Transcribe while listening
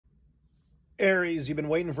Aries, you've been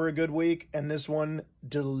waiting for a good week, and this one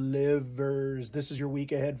delivers. This is your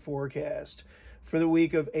week ahead forecast for the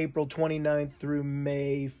week of April 29th through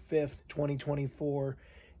May 5th, 2024.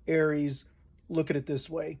 Aries, look at it this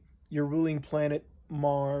way. Your ruling planet,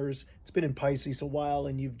 Mars, it's been in Pisces a while,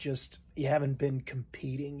 and you haven't been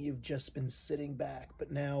competing. You've just been sitting back.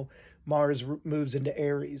 But now Mars moves into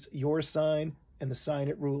Aries, your sign and the sign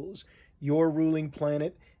it rules. Your ruling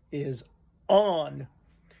planet is on.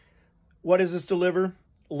 What does this deliver?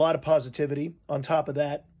 A lot of positivity. On top of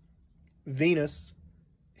that, Venus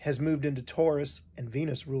has moved into Taurus, and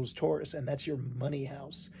Venus rules Taurus, and that's your money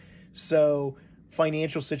house. So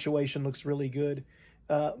financial situation looks really good.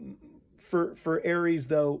 For Aries,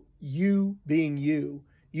 though, you being you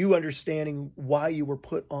understanding why you were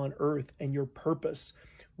put on Earth and your purpose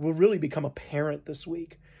will really become apparent this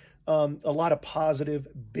week. A lot of positive,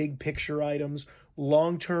 big picture items.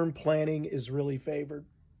 Long-term planning is really favored.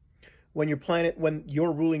 When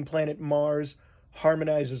your ruling planet Mars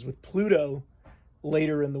harmonizes with Pluto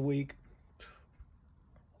later in the week,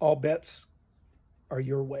 all bets are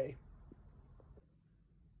your way.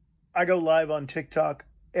 I go live on TikTok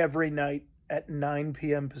every night at 9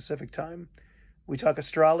 p.m. Pacific time. We talk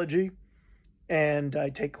astrology, and I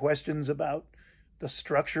take questions about the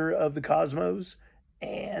structure of the cosmos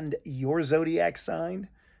and your zodiac sign,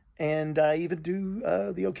 and I even do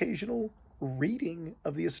the occasional reading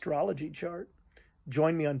of the astrology chart.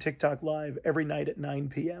 Join me on TikTok Live every night at 9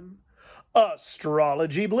 p.m.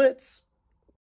 Astrology Blitz.